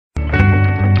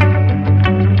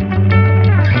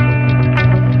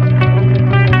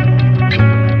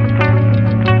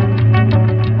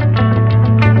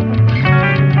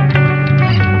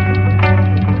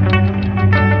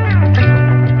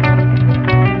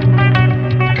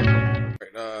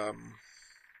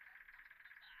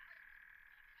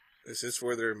Is this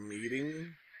where they're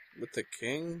meeting with the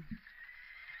king?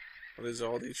 What is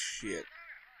all this shit?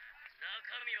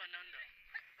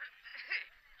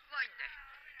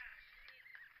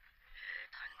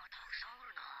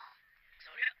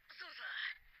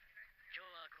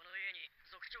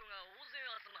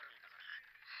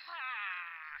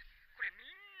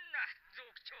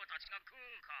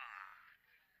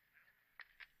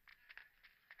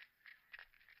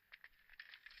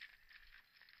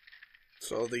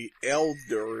 So the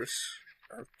elders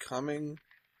are coming.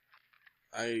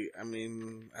 I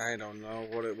mean, I don't know.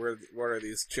 What are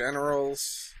these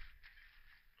generals?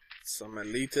 Some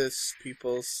elitist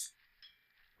peoples?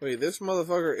 Wait, this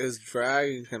motherfucker is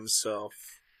dragging himself.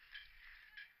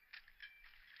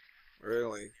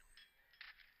 Really?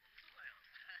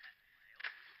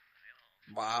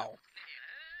 Wow.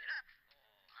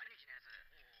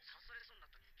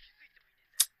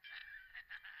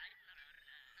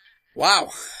 Wow.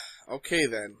 Okay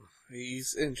then.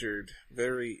 He's injured.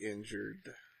 Very injured.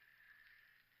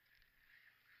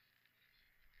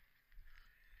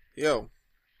 Yo.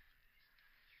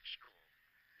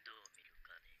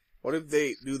 What if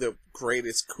they do the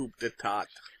greatest coup d'etat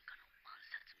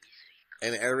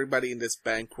and everybody in this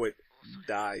banquet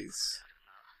dies?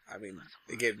 I mean,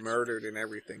 they get murdered and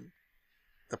everything.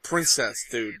 The princess,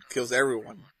 dude, kills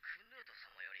everyone.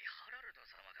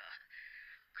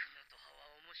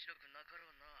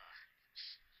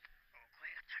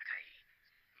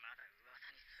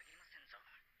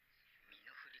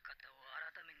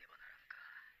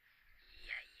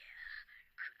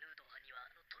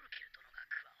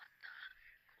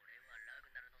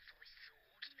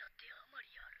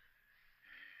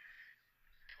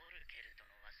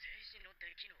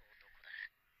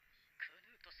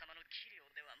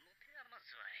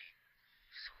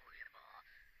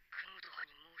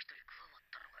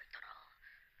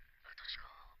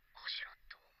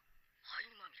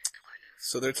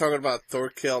 So they're talking about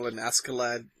Thorkill and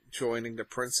Askeladd joining the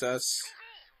princess.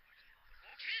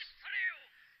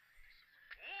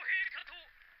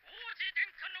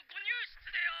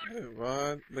 Wait,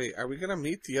 what? Wait, are we gonna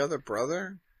meet the other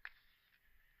brother?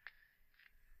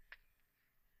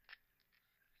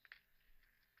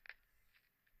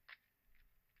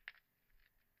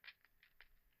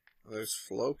 There's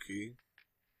Floki.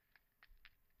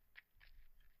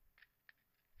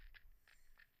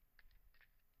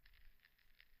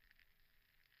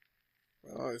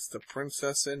 Oh, it's the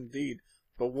princess indeed.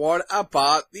 But what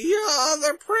about the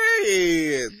other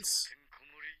prince?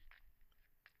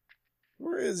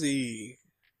 Where is he?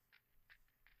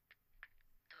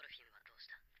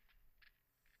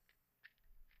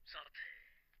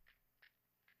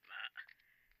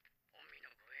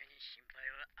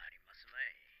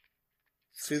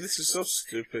 See, this is so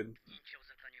stupid.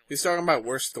 He's talking about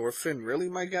where's Thorfinn? Really,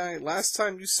 my guy? Last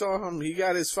time you saw him, he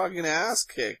got his fucking ass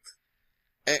kicked.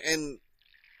 And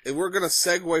if we're gonna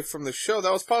segue from the show,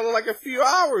 that was probably like a few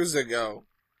hours ago.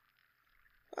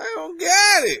 I don't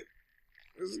get it.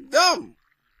 It's dumb.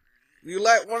 You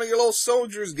let one of your little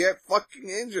soldiers get fucking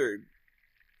injured.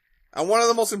 On one of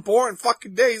the most important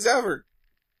fucking days ever.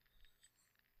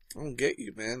 I don't get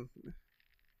you, man.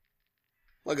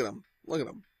 Look at him. Look at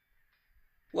him.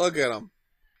 Look at him.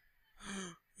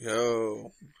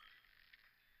 Yo.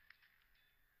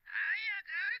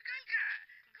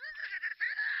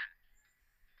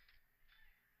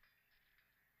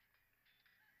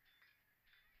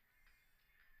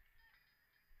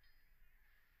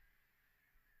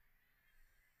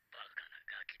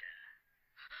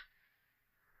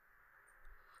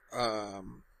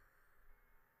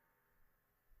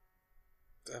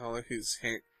 The hell,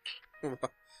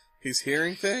 he's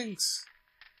hearing things?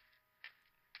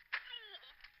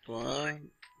 What?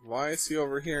 Why is he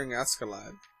overhearing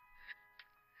Askeladd?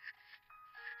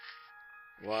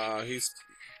 Wow,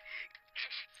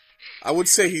 I would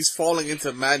say he's falling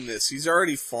into madness. He's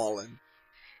already fallen.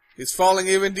 He's falling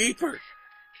even deeper.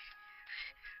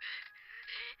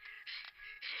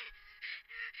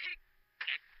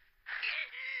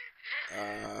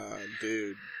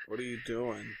 Dude, what are you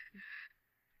doing?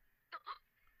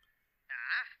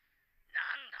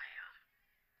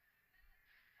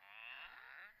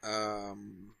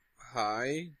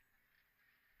 Hi?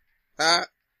 Ah!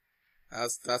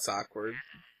 That's awkward.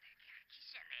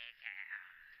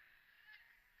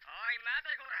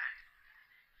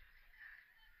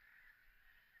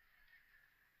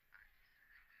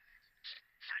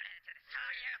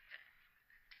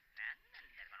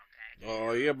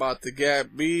 Oh, you're about to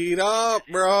get beat up,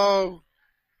 bro.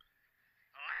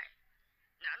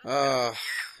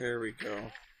 Here we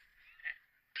go.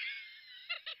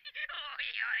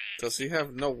 Does he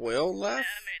have no will left?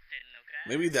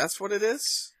 Maybe that's what it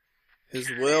is? His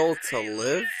will to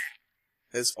live?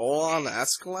 His all on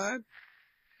Askeladd?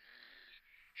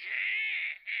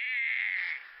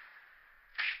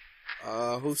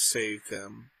 Who saved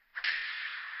him?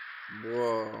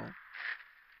 Whoa.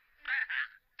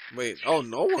 Wait, oh,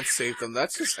 no one saved him.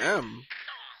 That's just him.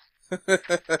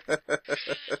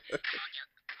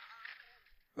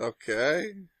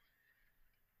 Okay.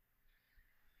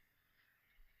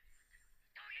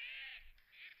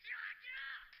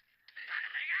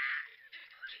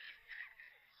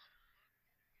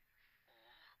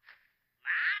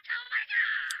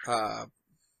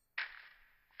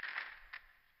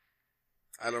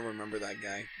 I don't remember that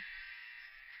guy.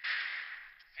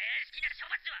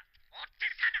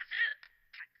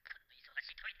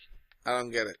 I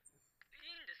don't get it.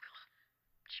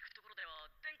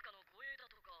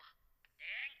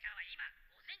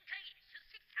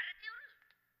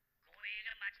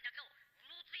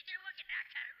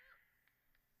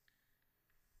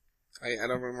 I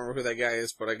don't remember who that guy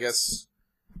is, but I guess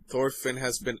Thorfinn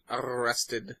has been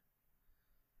arrested.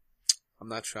 I'm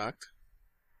not shocked.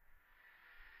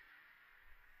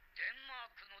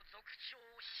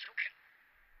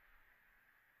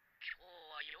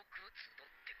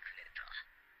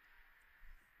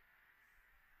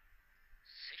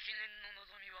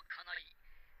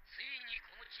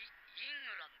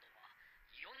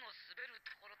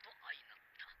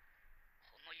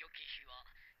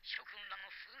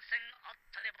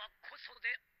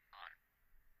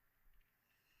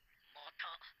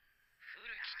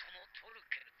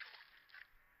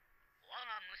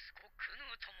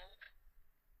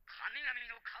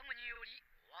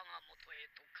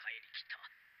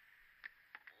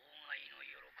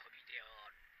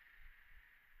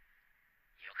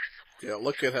 Yeah,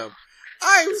 look at him.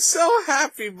 I'm so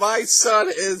happy my son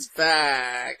is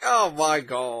back. Oh my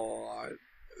god.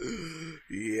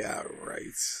 Yeah, right.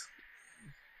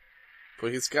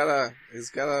 But he's got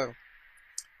a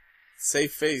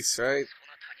safe face, right?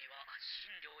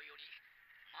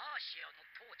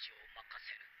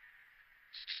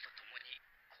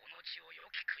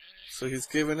 So he's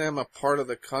giving him a part of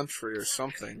the country or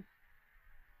something.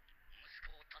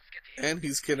 And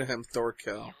he's giving him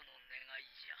Thorkel.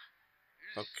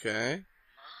 Okay.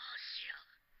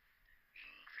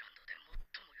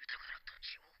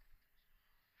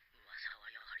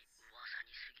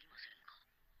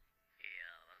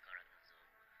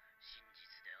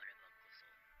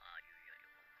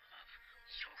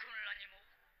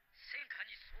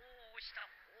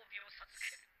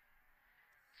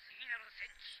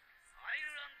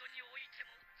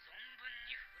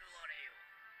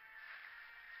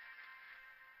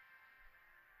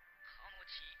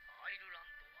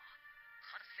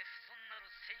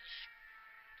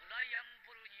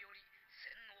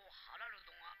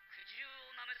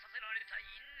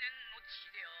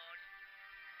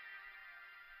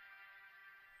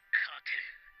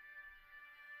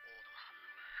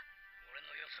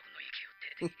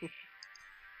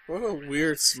 What a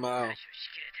weird smile.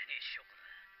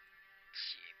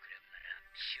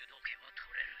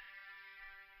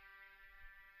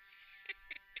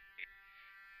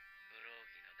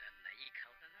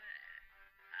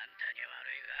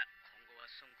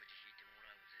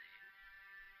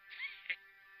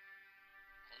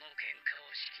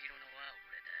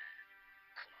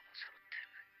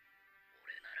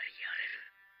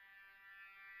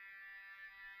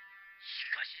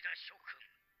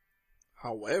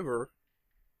 However,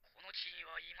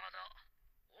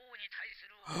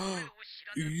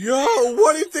 yo,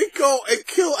 what if they go and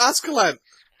kill Askeladd?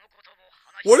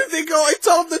 What if they go and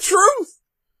tell him the truth?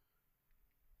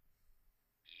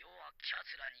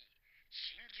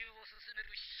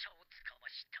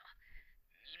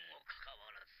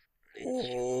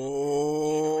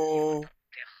 Oh.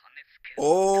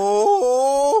 Oh.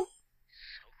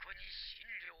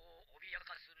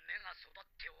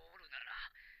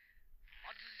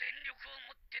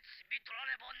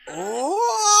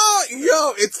 Oh,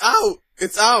 yo, it's out.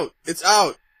 It's out. It's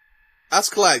out.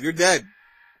 Askeladd, you're dead.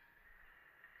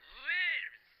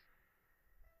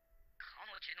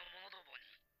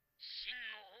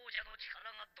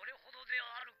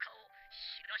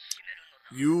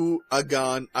 You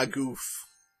Agan a goof.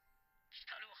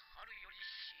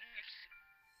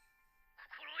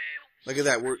 Look at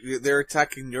that. They're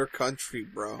attacking your country,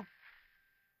 bro.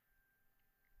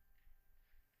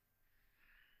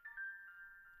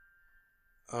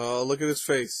 Oh, look at his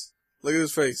face. Look at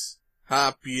his face.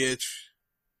 Ha, bitch.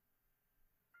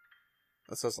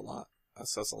 That says a lot. That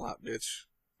says a lot, bitch.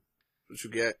 What you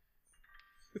get?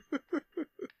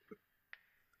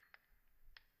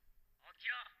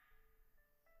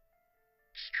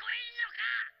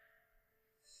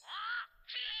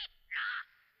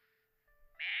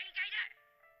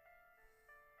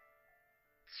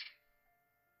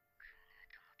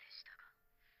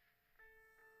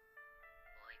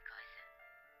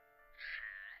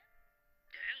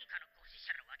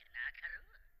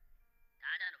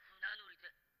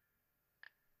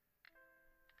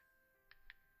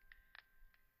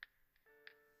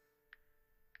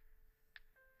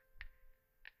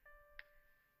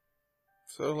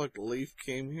 So, like, Leaf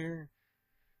came here?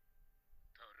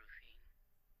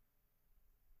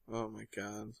 Oh my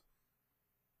god.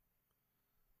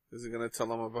 Is he gonna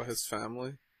tell him about his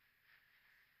family?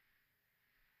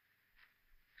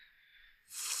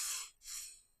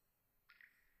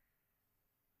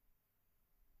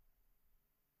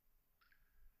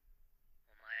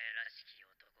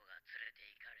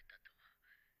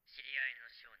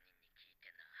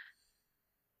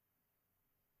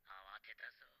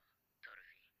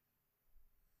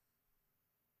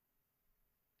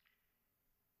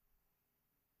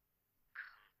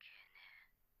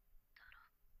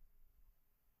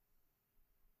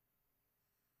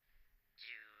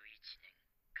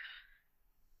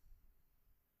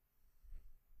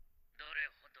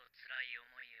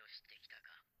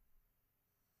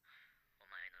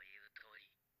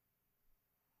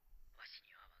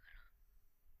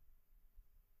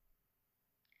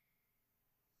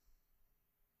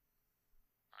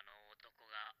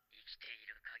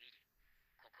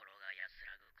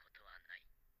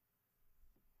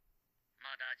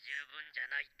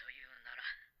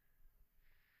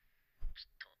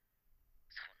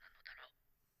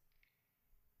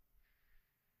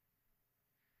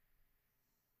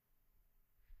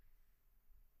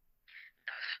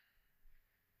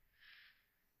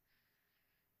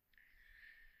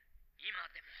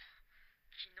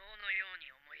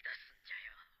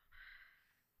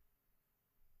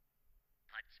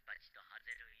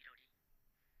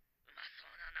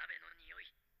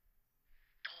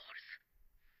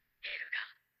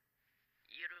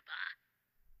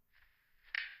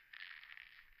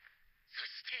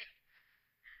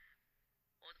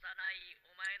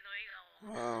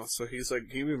 Wow, so he's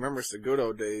like, he remembers the good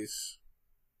old days.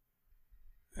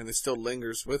 And it still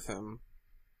lingers with him.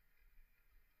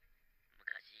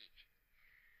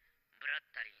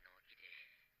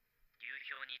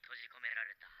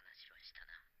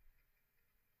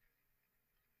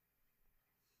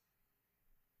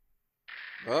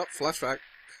 Oh, flashback.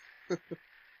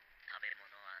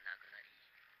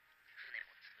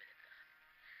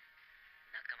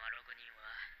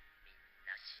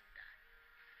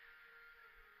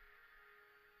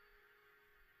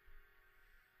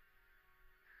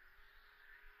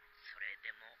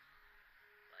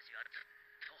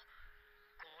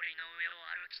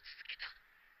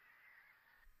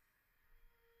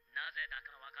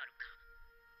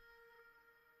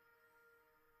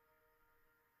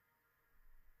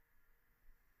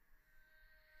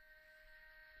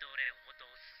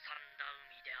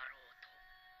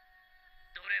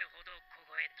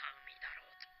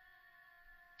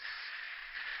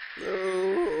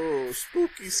 Oh,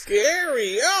 spooky,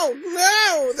 scary. Oh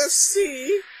no, the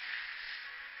sea.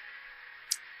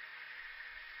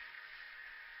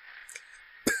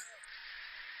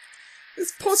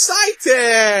 It's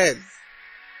Poseidon.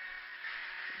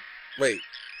 Wait,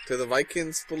 do the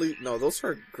Vikings believe? No, those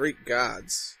are Greek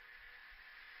gods.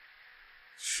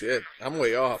 Shit, I'm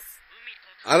way off.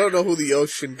 I don't know who the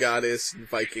ocean god is in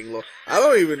Viking lore. I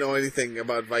don't even know anything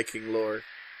about Viking lore.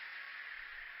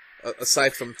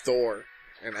 Aside from Thor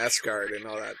and Asgard and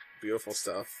all that beautiful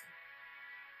stuff.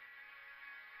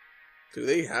 Do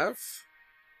they have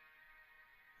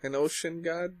an ocean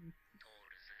god?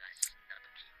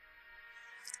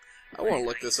 I want to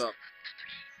look this up.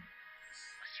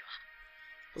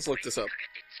 Let's look this up.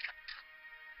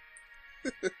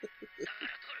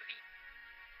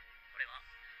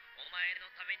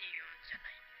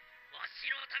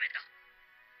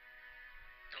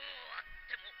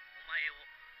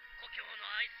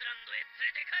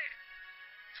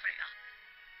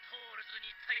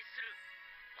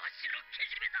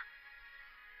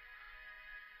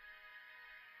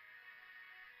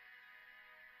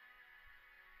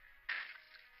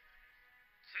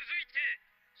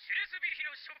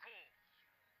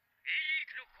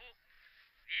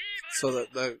 So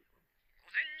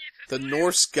the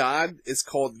Norse god is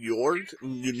called Jord?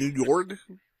 Jord?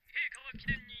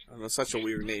 I don't know, such a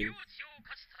weird name.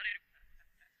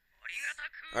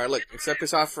 Alright, look, accept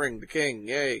this offering, the king,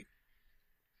 yay.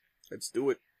 Let's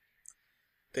do it.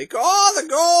 Take all the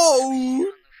gold!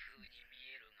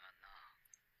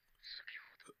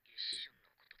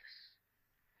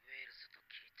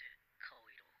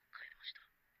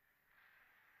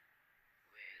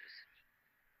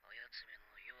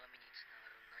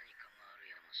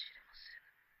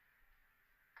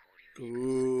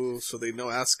 Ooh, so they know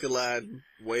Askeladd,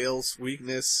 Whale's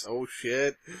weakness. Oh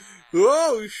shit.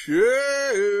 Oh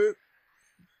shit!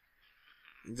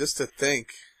 Just to think.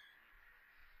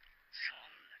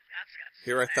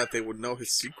 Here I thought they would know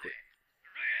his secret.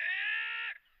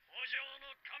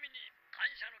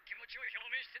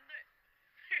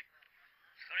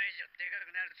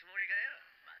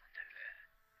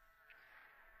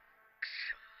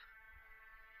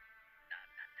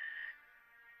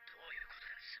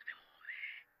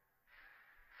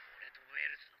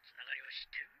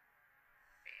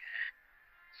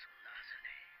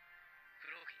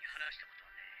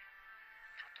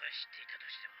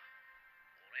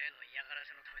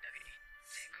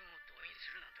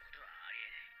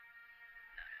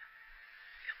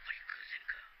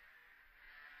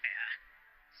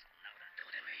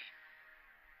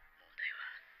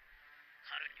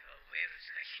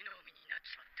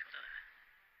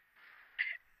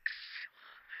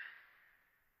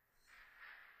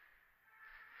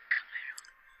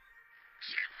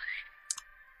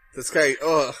 This guy,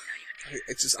 ugh.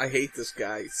 I hate this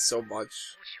guy so much.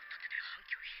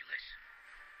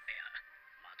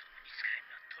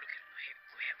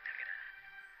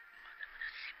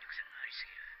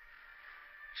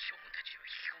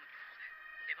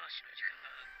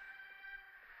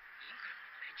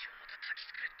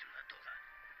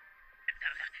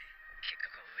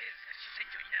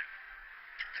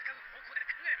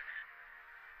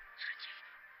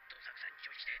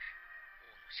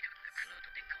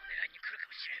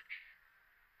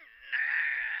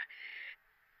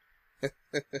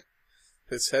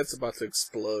 His head's about to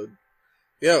explode.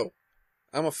 Yo,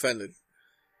 I'm offended.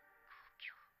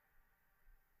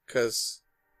 Cause,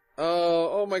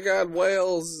 oh my god,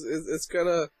 Wales, it's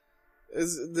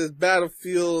the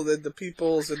battlefield and the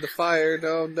peoples and the fire,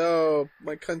 no,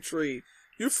 my country.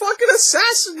 You fucking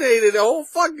assassinated a whole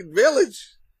fucking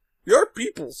village. Your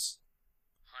peoples.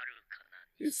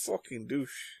 You fucking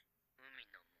douche.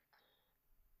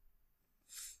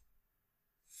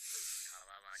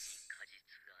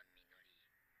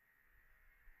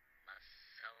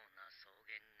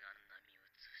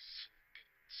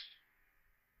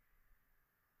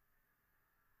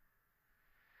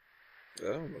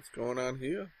 Oh, what's going on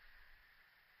here?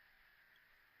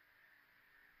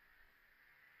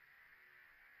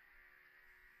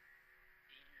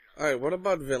 Alright, what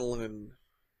about Vinland?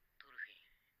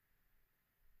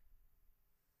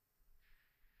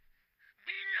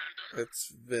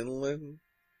 It's Vinland?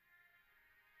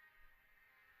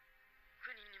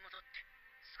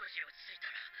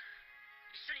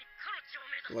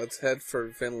 Let's head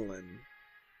for Vinland.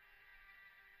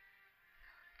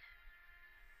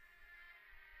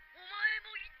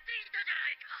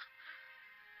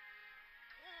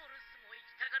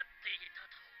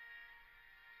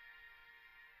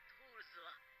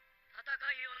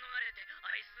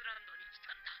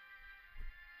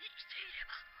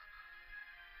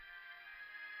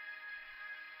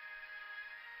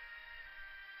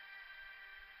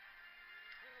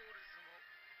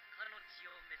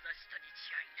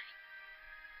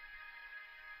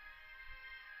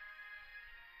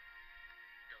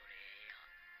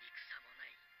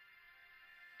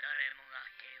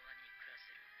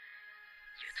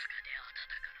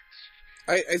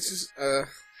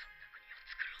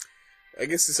 I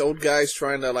guess this old guy's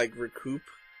trying to, like, recoup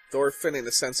Thorfinn in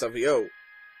the sense of, yo,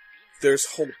 there's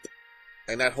hope.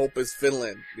 And that hope is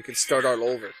Finland. We can start all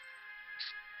over.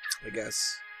 I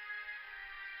guess.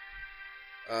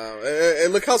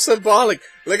 And look how symbolic.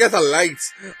 Look at the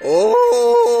lights.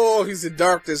 Oh, he's the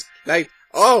darkest light.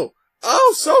 Oh,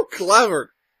 so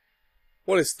clever.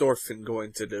 What is Thorfinn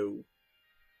going to do?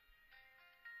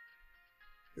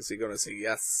 Is he gonna say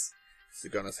yes? Is he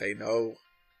gonna say no?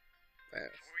 Man.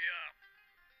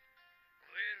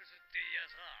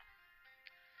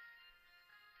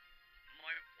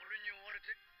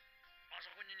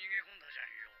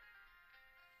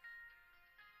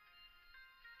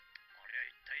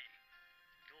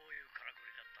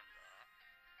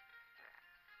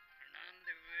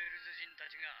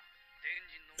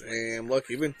 Damn,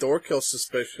 look, even Thorkill's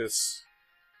suspicious.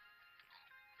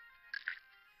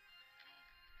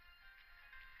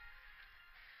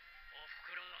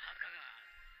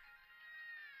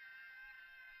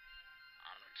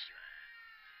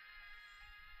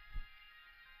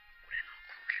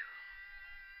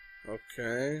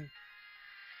 Okay.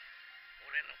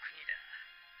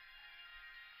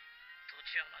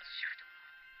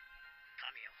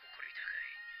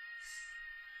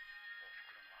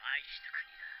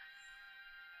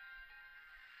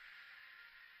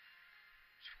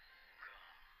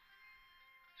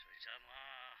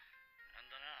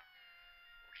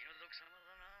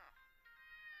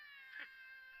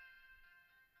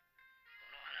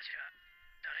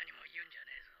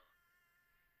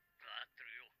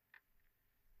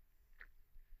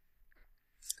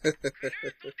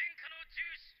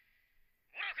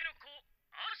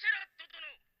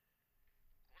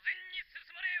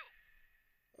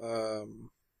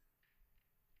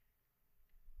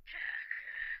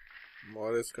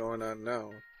 What is going on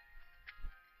now?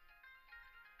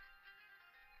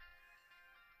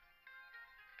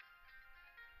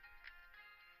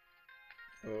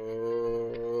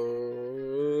 Oh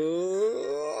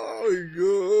my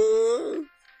god!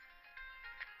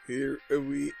 Here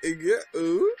we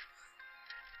go.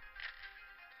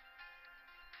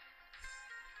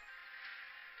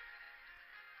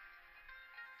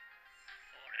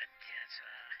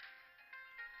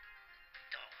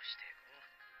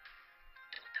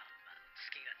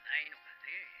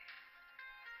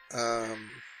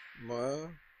 What?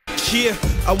 Yeah,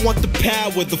 I want the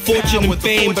power, the fortune and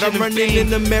fame, but I'm running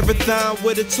in a marathon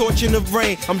with a torch in the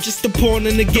rain. I'm just a pawn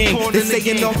in the game, they're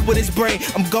saying off with his brain.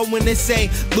 I'm going insane,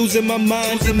 losing my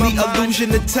mind in the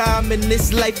illusion of time. And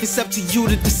this life is up to you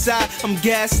to decide. I'm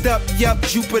gassed up, yup,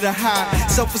 Jupiter high.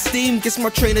 Self-esteem gets my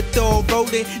train of thought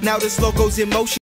rolling. Now this logo's in motion.